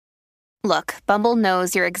Look, Bumble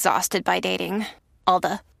knows you're exhausted by dating. All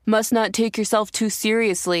the must not take yourself too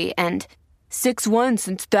seriously and 6'1"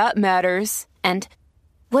 since that matters. And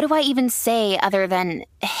what do I even say other than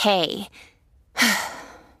hey?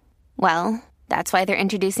 Well, that's why they're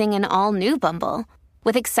introducing an all-new Bumble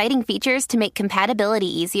with exciting features to make compatibility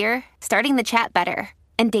easier, starting the chat better,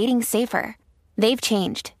 and dating safer. They've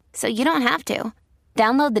changed, so you don't have to.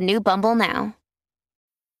 Download the new Bumble now.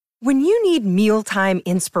 When you need mealtime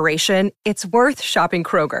inspiration, it's worth shopping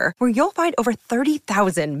Kroger, where you'll find over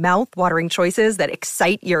 30,000 mouth-watering choices that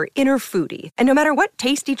excite your inner foodie. And no matter what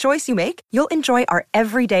tasty choice you make, you'll enjoy our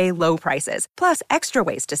everyday low prices, plus extra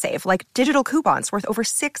ways to save, like digital coupons worth over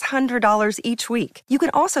 $600 each week. You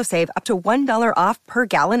can also save up to $1 off per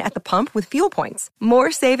gallon at the pump with fuel points.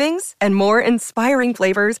 More savings and more inspiring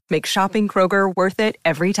flavors make shopping Kroger worth it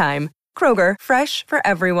every time. Kroger, fresh for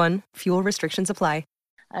everyone. Fuel restrictions apply.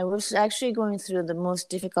 I was actually going through the most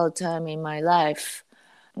difficult time in my life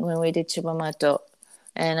when we did Cibo Matto.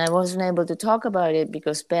 And I wasn't able to talk about it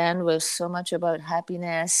because band was so much about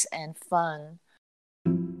happiness and fun.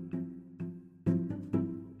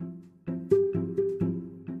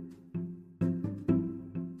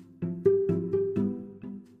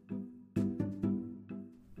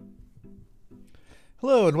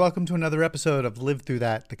 Hello, and welcome to another episode of Live Through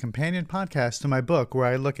That, the companion podcast to my book where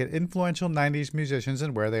I look at influential 90s musicians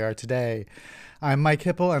and where they are today. I'm Mike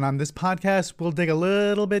Hipple, and on this podcast, we'll dig a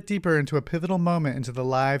little bit deeper into a pivotal moment into the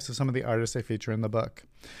lives of some of the artists I feature in the book.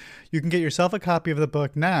 You can get yourself a copy of the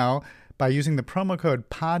book now by using the promo code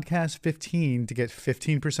PODCAST15 to get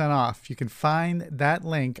 15% off. You can find that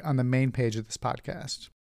link on the main page of this podcast.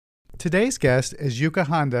 Today's guest is Yuka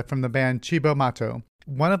Honda from the band Cibo Matto.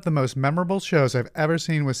 One of the most memorable shows I've ever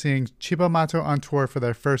seen was seeing Cibo Matto on tour for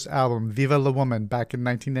their first album, Viva la Woman, back in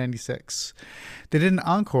 1996. They did an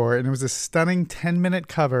encore, and it was a stunning 10-minute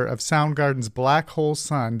cover of Soundgarden's Black Hole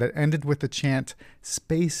Sun that ended with the chant,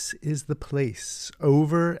 "Space is the place,"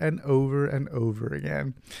 over and over and over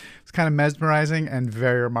again. It's kind of mesmerizing and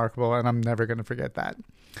very remarkable, and I'm never going to forget that.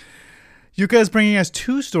 Yuka is bringing us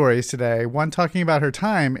two stories today, one talking about her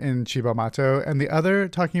time in Cibo Matto and the other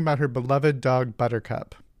talking about her beloved dog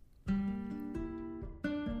Buttercup.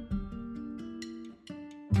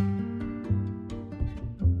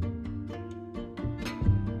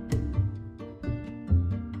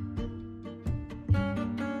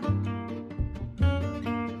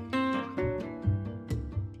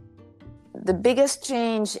 The biggest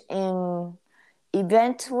change in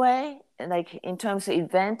event way, like in terms of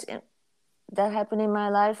event that happened in my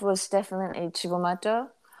life was definitely Cibo Matto.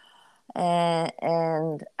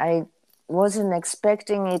 And I wasn't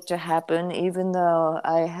expecting it to happen, even though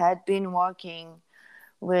I had been working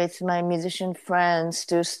with my musician friends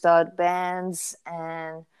to start bands,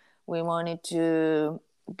 and we wanted to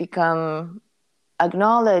become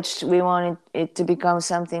acknowledged. We wanted it to become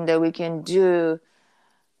something that we can do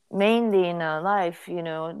mainly in our life,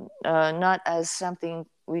 not as something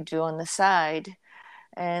we do on the side.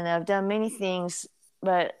 And I've done many things,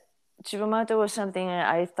 but Cibo Matto was something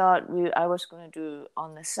that I thought I was going to do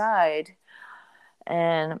on the side.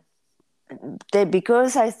 And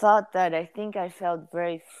because I thought that, I think I felt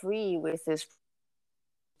very free with this.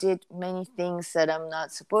 Did many things that I'm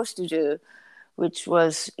not supposed to do, which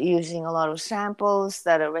was using a lot of samples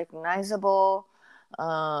that are recognizable,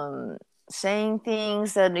 saying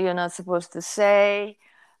things that you're not supposed to say,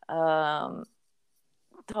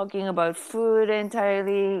 talking about food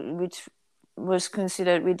entirely, which was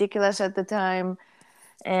considered ridiculous at the time,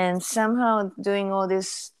 and somehow doing all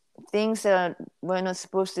these things that we're not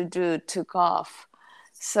supposed to do took off.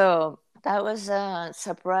 So that was a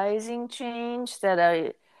surprising change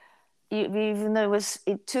that even though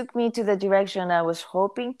it took me to the direction I was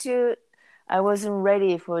hoping to, I wasn't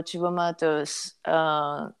ready for Cibo Matto's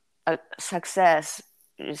success.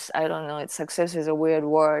 I don't know, success is a weird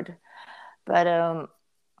word, but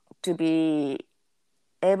to be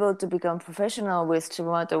able to become professional with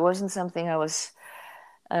Cibo Matto wasn't something I was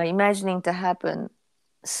imagining to happen.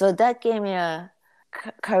 So that gave me a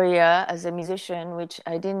career as a musician, which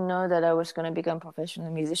I didn't know that I was going to become a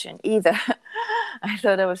professional musician either. I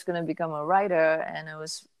thought I was going to become a writer, and I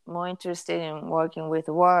was more interested in working with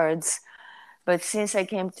words. But since I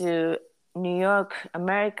came to New York,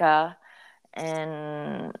 America,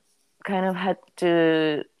 and kind of had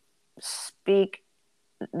to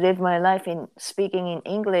live my life in speaking in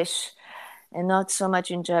English and not so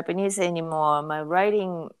much in Japanese anymore, my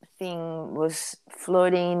writing thing was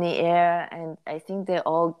floating in the air, and I think they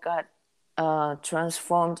all got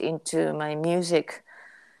transformed into my music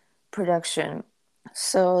production.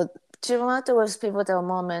 So Cibo Matto was pivotal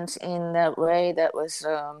moment in that way. That was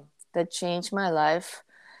that changed my life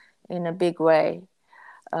in a big way.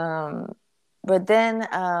 But then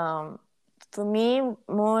for me,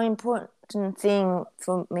 more important thing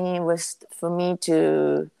for me was for me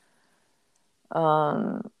to,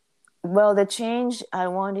 the change I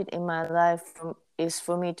wanted in my life is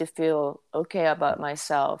for me to feel okay about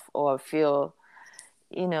myself, or feel,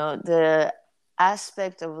 the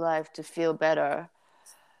aspect of life to feel better.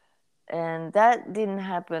 And that didn't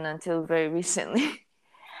happen until very recently.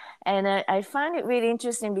 And I find it really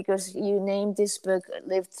interesting because you named this book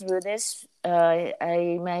Live Through This. I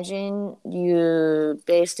imagine you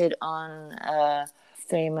based it on a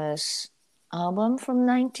famous album from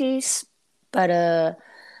 90s. But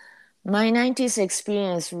my 90s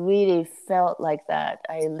experience really felt like that.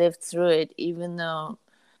 I lived through it, even though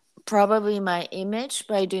probably my image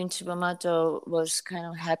by doing Cibo Matto was kind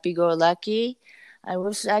of happy-go-lucky. I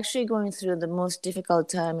was actually going through the most difficult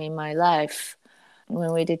time in my life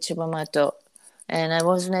when we did Cibo Matto. And I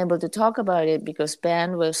wasn't able to talk about it because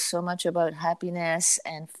band was so much about happiness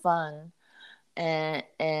and fun, and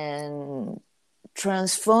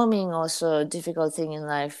transforming also a difficult thing in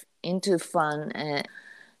life into fun and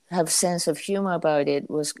have sense of humor about it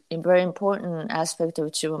was a very important aspect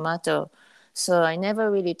of Cibo Matto. So I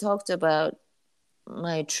never really talked about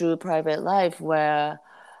my true private life, where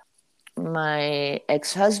my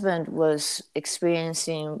ex-husband was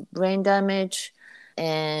experiencing brain damage,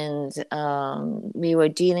 and we were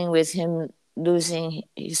dealing with him losing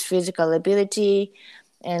his physical ability,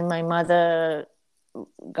 and my mother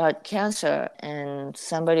got cancer, and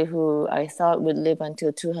somebody who I thought would live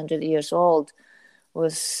until 200 years old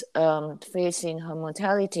was facing her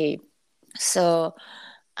mortality. So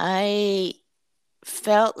I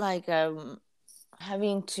felt like I'm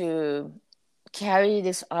having to carry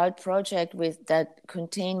this art project that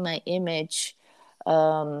contained my image,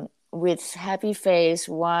 with happy face,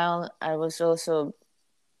 while I was also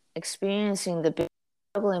experiencing the big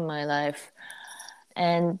struggle in my life.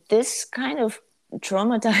 And this kind of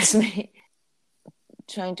traumatized me,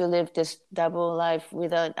 trying to live this double life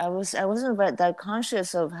without, I wasn't that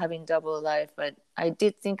conscious of having double life, but I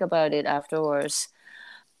did think about it afterwards,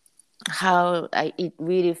 how it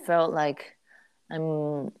really felt like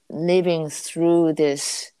I'm living through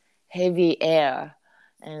this heavy air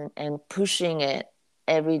and pushing it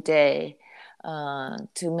every day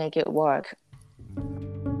to make it work.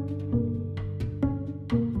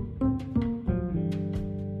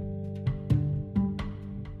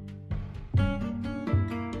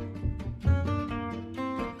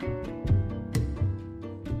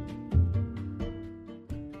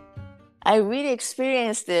 I really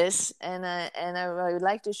experienced this, and I would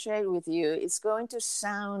like to share it with you. It's going to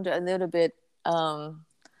sound a little bit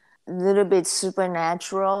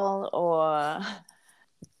supernatural, or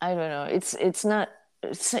I don't know. It's not.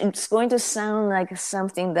 It's going to sound like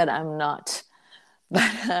something that I'm not,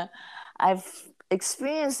 but I've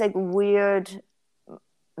experienced like weird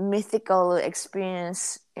mythical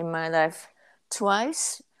experience in my life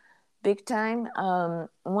twice, big time.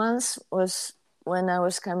 Once was when I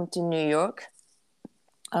was coming to New York,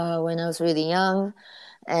 when I was really young,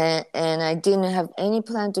 and I didn't have any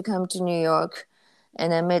plan to come to New York,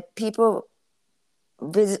 and I met people,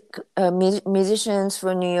 musicians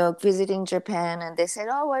from New York visiting Japan, and they said,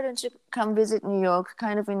 "Oh, why don't you come visit New York?"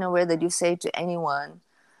 Kind of in a way that you say to anyone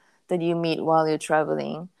that you meet while you're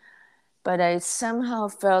traveling. But I somehow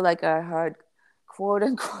felt like I heard, quote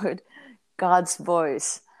unquote, God's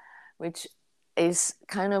voice, which is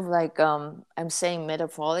kind of like, I'm saying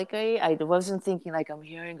metaphorically. I wasn't thinking like I'm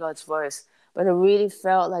hearing God's voice, but I really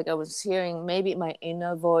felt like I was hearing maybe my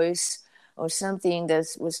inner voice or something that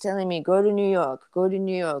was telling me, go to New York,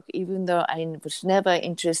 even though I was never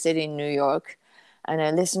interested in New York. And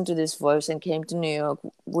I listened to this voice and came to New York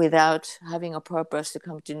without having a purpose to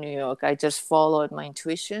come to New York. I just followed my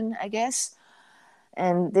intuition, I guess.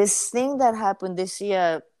 And this thing that happened this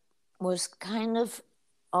year was kind of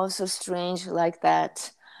also strange like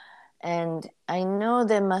that. And I know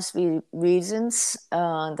there must be reasons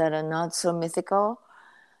that are not so mythical.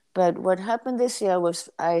 But what happened this year was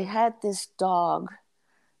I had this dog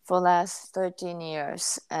for the last 13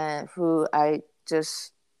 years, who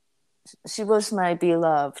she was my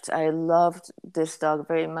beloved. I loved this dog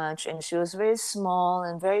very much. And she was very small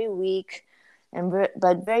and very weak,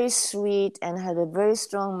 but very sweet, and had a very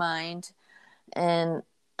strong mind. And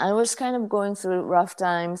I was kind of going through a rough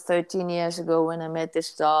time 13 years ago when I met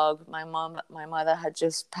this dog. My mother had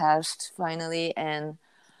just passed finally, and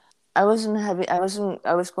I was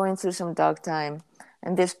going through some dark time,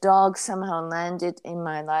 and this dog somehow landed in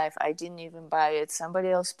my life. I didn't even buy it. Somebody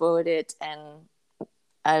else bought it, and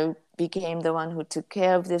I became the one who took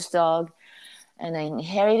care of this dog, and I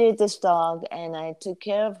inherited this dog, and I took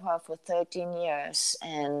care of her for 13 years.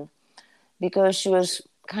 And because she was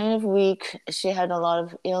kind of weak, she had a lot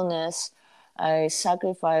of illness, I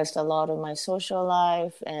sacrificed a lot of my social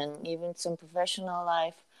life and even some professional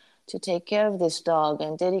life to take care of this dog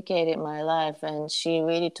and dedicated my life. And she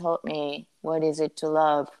really taught me what is it to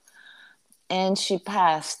love. And she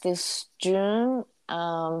passed this June,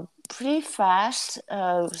 pretty fast.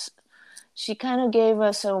 She kind of gave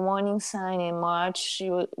us a warning sign in March.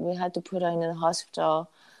 We had to put her in the hospital,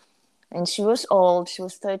 and she was old. She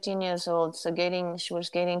was 13 years old, so she was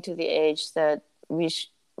getting to the age that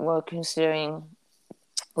were considering.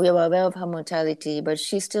 We were aware of her mortality, but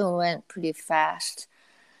she still went pretty fast.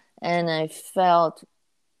 And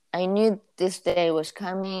I knew this day was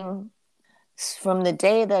coming from the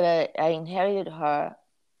day that I inherited her,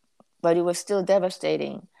 but it was still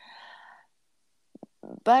devastating.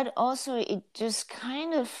 But also, it just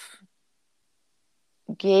kind of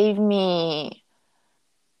gave me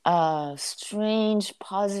a strange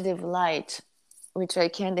positive light, which I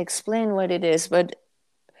can't explain what it is, but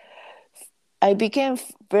I became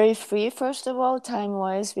very free, first of all,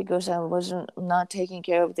 time-wise, because I wasn't not taking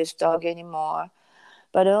care of this dog anymore.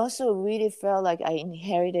 But I also really felt like I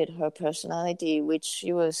inherited her personality, which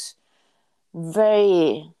she was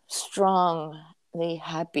very strongly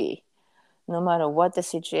happy, no matter what the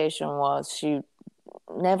situation was. She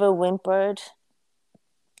never whimpered,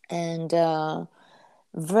 and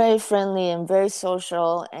very friendly and very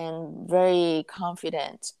social and very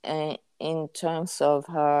confident in terms of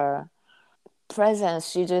her presence.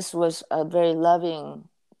 She just was a very loving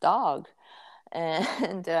dog.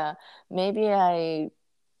 And maybe I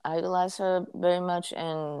idolized her very much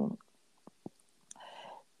and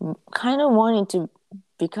kind of wanted to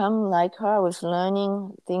become like her. I was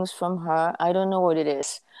learning things from her. I don't know what it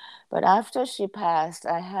is. But after she passed,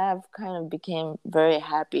 I have kind of became very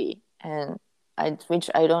happy, and which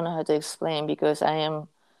I don't know how to explain, because I am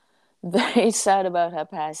very sad about her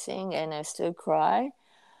passing, and I still cry.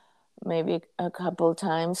 Maybe a couple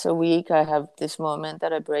times a week, I have this moment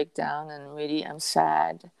that I break down and really I'm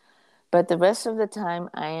sad. But the rest of the time,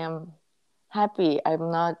 I am happy. I'm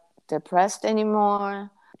not depressed anymore.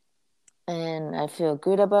 And I feel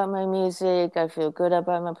good about my music. I feel good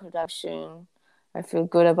about my production. I feel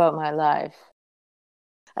good about my life.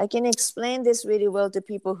 I can explain this really well to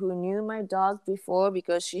people who knew my dog before,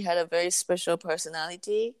 because she had a very special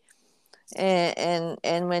personality. And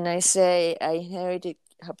when I say I inherited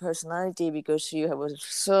her personality because she was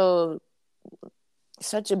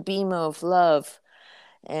such a beam of love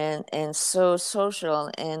and so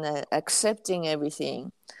social and accepting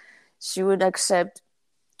everything. She would accept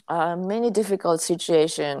many difficult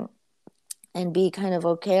situations and be kind of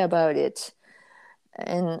okay about it.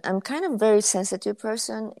 And I'm kind of a very sensitive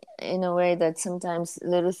person in a way that sometimes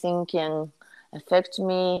little thing can affect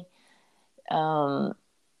me.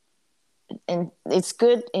 And it's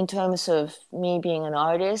good in terms of me being an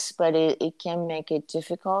artist, but it can make it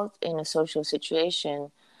difficult in a social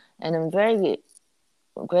situation. And I'm very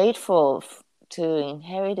grateful to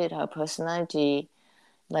inherited her personality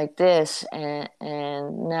like this, and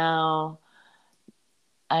now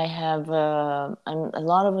I have a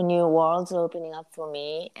lot of new worlds opening up for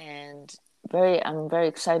me, and I'm very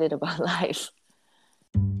excited about life.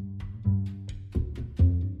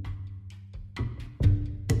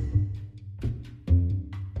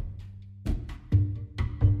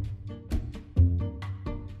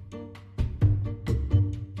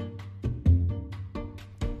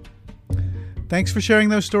 Thanks for sharing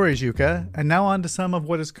those stories, Yuka. And now on to some of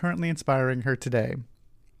what is currently inspiring her today.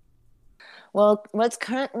 Well, what's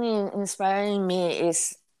currently inspiring me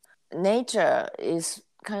is nature is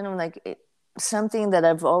kind of like something that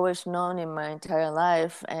I've always known in my entire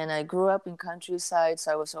life. And I grew up in countryside,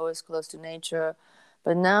 so I was always close to nature.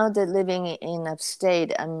 But now that living in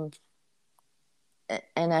upstate, and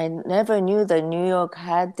I never knew that New York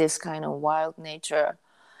had this kind of wild nature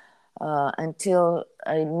until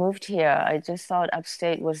I moved here. I just thought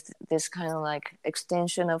upstate was this kind of like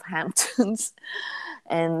extension of Hamptons,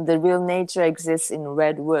 and the real nature exists in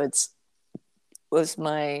redwoods. Was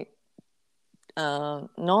my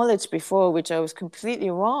knowledge before, which I was completely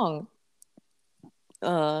wrong.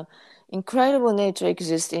 Incredible nature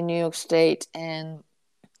exists in New York State, and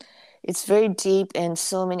it's very deep, and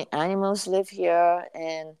so many animals live here.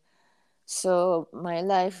 And so my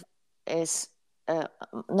life is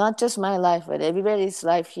not just my life, but everybody's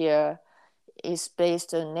life here is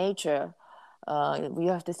based on nature. You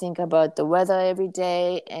have to think about the weather every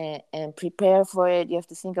day and prepare for it. You have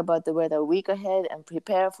to think about the weather a week ahead and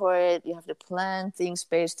prepare for it. You have to plan things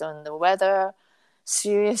based on the weather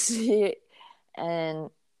seriously. And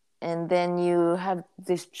then you have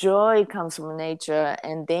this joy comes from nature.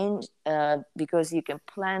 And then because you can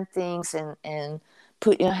plant things and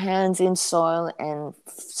put your hands in soil and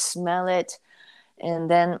smell it. And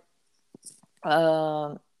then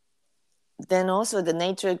also the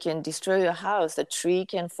nature can destroy your house. The tree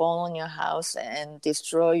can fall on your house and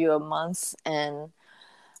destroy your month. And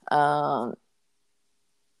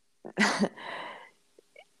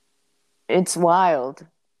it's wild.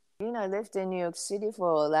 I lived in New York City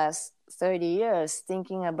for the last 30 years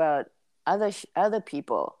thinking about other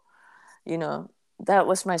people. That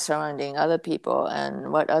was my surrounding, other people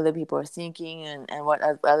and what other people are thinking and what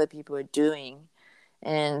other people are doing.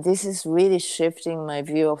 And this is really shifting my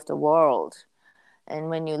view of the world. And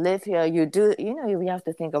when you live here, you have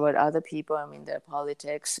to think about other people. I mean, their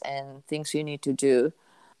politics and things you need to do.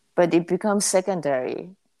 But it becomes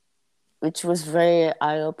secondary, which was very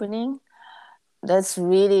eye-opening. That's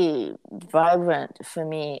really vibrant for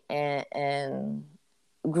me. And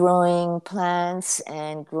growing plants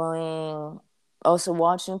and also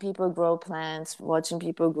watching people grow plants, watching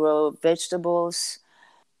people grow vegetables.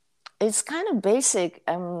 It's kind of basic,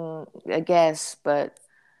 I guess, but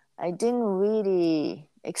I didn't really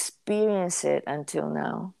experience it until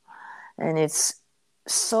now. And it's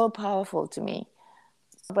so powerful to me.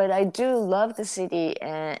 But I do love the city,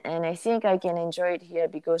 and I think I can enjoy it here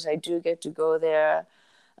because I do get to go there.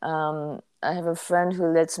 I have a friend who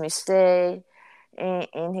lets me stay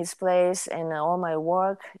in his place, and all my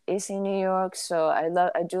work is in New York. So I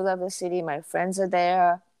do love the city. My friends are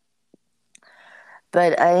there.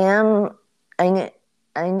 But I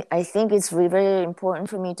think it's very important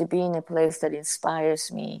for me to be in a place that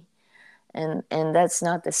inspires me. And that's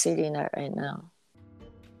not the city right now.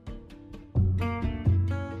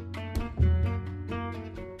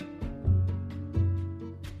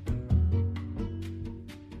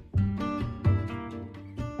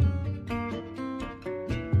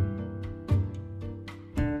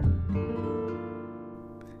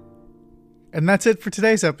 And that's it for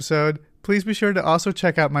today's episode. Please be sure to also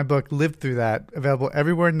check out my book, Live Through That, available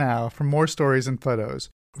everywhere now for more stories and photos.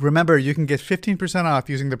 Remember, you can get 15% off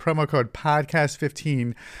using the promo code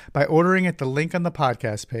PODCAST15 by ordering at the link on the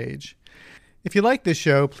podcast page. If you like this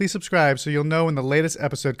show, please subscribe so you'll know when the latest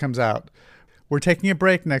episode comes out. We're taking a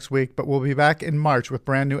break next week, but we'll be back in March with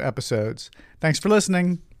brand new episodes. Thanks for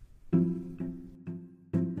listening.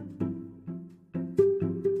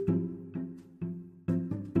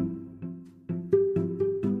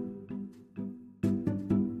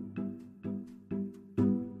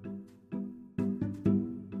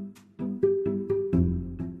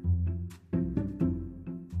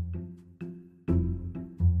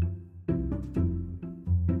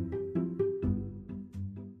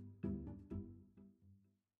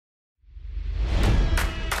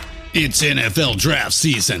 It's NFL draft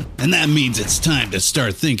season, and that means it's time to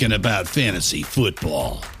start thinking about fantasy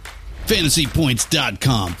football.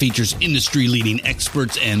 FantasyPoints.com features industry-leading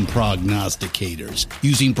experts and prognosticators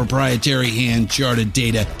using proprietary hand-charted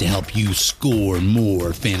data to help you score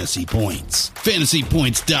more fantasy points.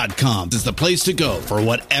 FantasyPoints.com is the place to go for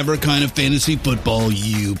whatever kind of fantasy football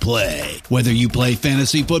you play. Whether you play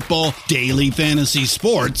fantasy football, daily fantasy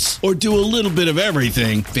sports, or do a little bit of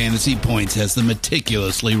everything, Fantasy Points has the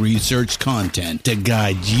meticulously researched content to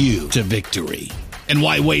guide you to victory. And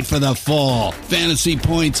why wait for the fall? Fantasy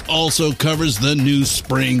Points also covers the new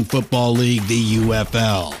spring football league, the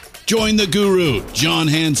UFL. Join the guru, John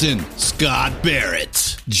Hansen, Scott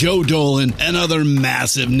Barrett, Joe Dolan, and other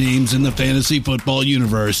massive names in the fantasy football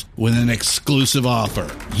universe with an exclusive offer.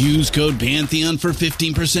 Use code Pantheon for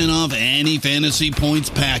 15% off any Fantasy Points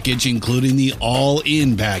package, including the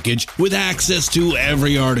all-in package, with access to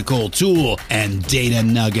every article, tool, and data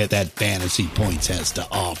nugget that Fantasy Points has to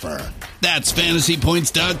offer. That's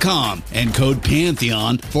FantasyPoints.com and code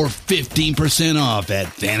Pantheon for 15% off at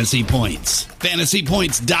Fantasy Points.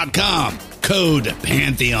 FantasyPoints.com, code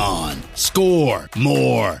Pantheon. Score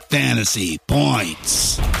more fantasy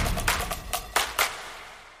points.